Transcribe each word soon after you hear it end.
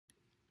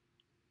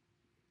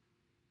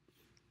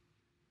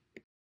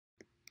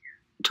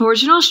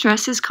Torsional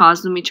stress is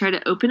caused when we try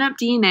to open up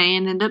DNA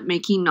and end up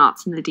making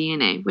knots in the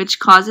DNA, which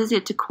causes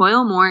it to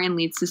coil more and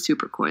leads to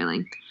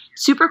supercoiling.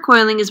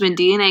 Supercoiling is when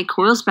DNA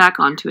coils back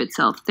onto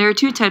itself. There are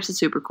two types of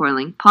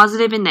supercoiling,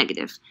 positive and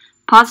negative.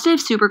 Positive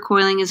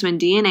supercoiling is when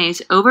DNA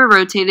is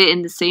over-rotated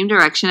in the same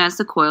direction as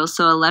the coil,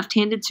 so a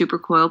left-handed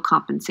supercoil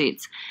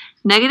compensates.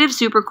 Negative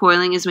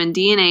supercoiling is when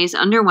DNA is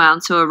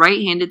underwound, so a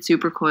right-handed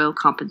supercoil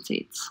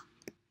compensates.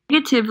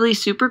 Negatively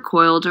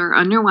supercoiled or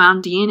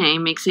underwound DNA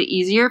makes it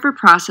easier for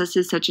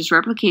processes such as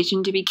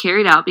replication to be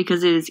carried out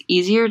because it is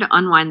easier to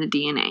unwind the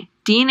DNA.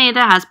 DNA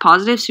that has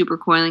positive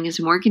supercoiling is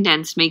more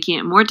condensed, making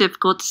it more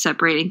difficult to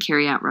separate and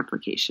carry out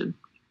replication.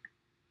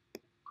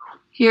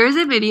 Here is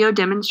a video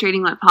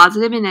demonstrating what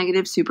positive and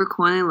negative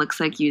supercoiling looks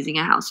like using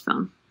a house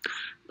phone.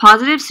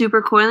 Positive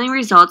supercoiling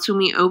results when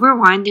we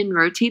overwind and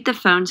rotate the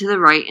phone to the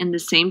right in the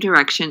same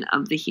direction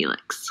of the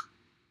helix.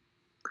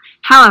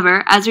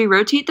 However, as we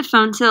rotate the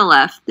phone to the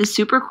left, the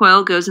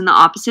supercoil goes in the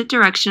opposite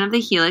direction of the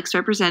helix,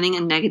 representing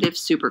a negative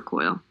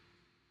supercoil.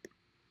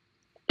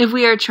 If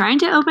we are trying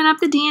to open up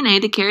the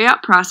DNA to carry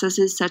out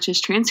processes such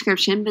as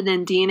transcription, but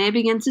then DNA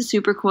begins to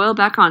supercoil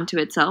back onto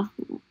itself,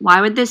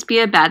 why would this be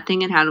a bad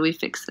thing and how do we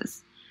fix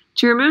this?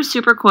 To remove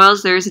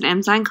supercoils, there is an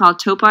enzyme called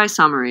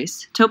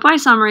topoisomerase.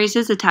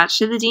 Topoisomerases attach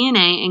to the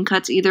DNA and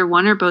cuts either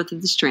one or both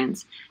of the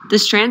strands. The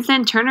strands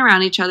then turn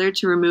around each other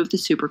to remove the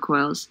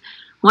supercoils.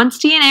 Once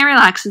DNA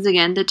relaxes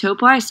again, the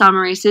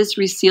topoisomerases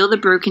reseal the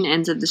broken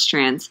ends of the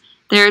strands.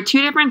 There are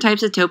two different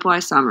types of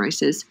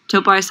topoisomerases,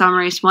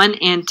 topoisomerase 1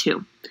 and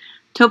 2.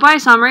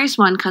 Topoisomerase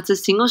 1 cuts a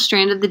single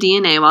strand of the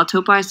DNA, while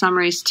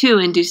topoisomerase 2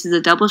 induces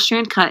a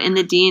double-strand cut in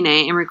the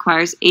DNA and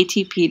requires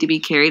ATP to be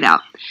carried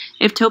out.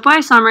 If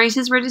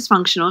topoisomerases were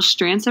dysfunctional,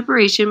 strand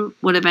separation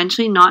would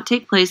eventually not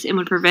take place and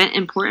would prevent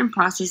important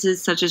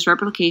processes such as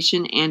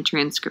replication and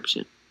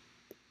transcription.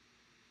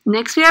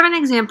 Next, we have an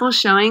example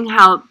showing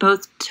how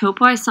both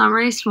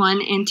topoisomerase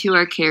 1 and 2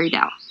 are carried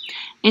out.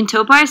 In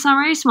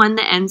topoisomerase 1,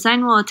 the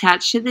enzyme will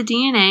attach to the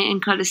DNA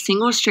and cut a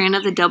single strand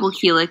of the double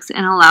helix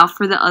and allow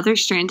for the other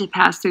strand to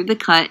pass through the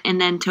cut,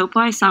 and then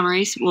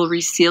topoisomerase will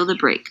reseal the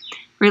break,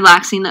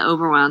 relaxing the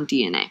overwound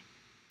DNA.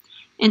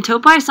 In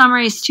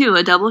topoisomerase 2,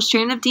 a double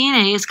strand of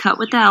DNA is cut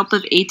with the help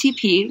of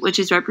ATP, which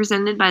is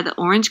represented by the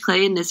orange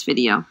clay in this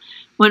video.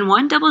 When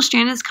one double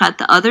strand is cut,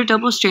 the other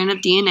double strand of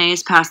DNA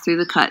is passed through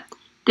the cut.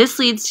 This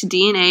leads to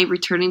DNA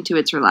returning to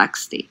its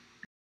relaxed state.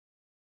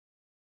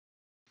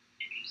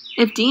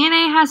 If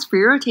DNA has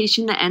free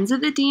rotation, the ends of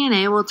the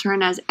DNA will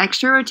turn as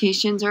extra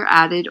rotations are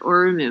added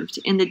or removed,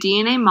 and the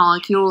DNA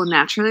molecule will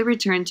naturally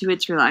return to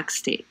its relaxed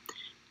state.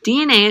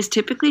 DNA is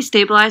typically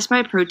stabilized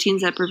by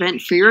proteins that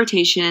prevent free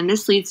rotation, and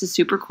this leads to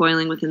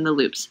supercoiling within the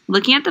loops.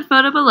 Looking at the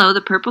photo below,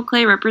 the purple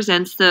clay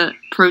represents the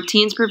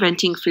proteins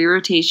preventing free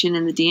rotation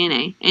in the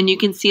DNA, and you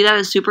can see that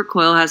a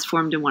supercoil has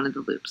formed in one of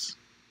the loops.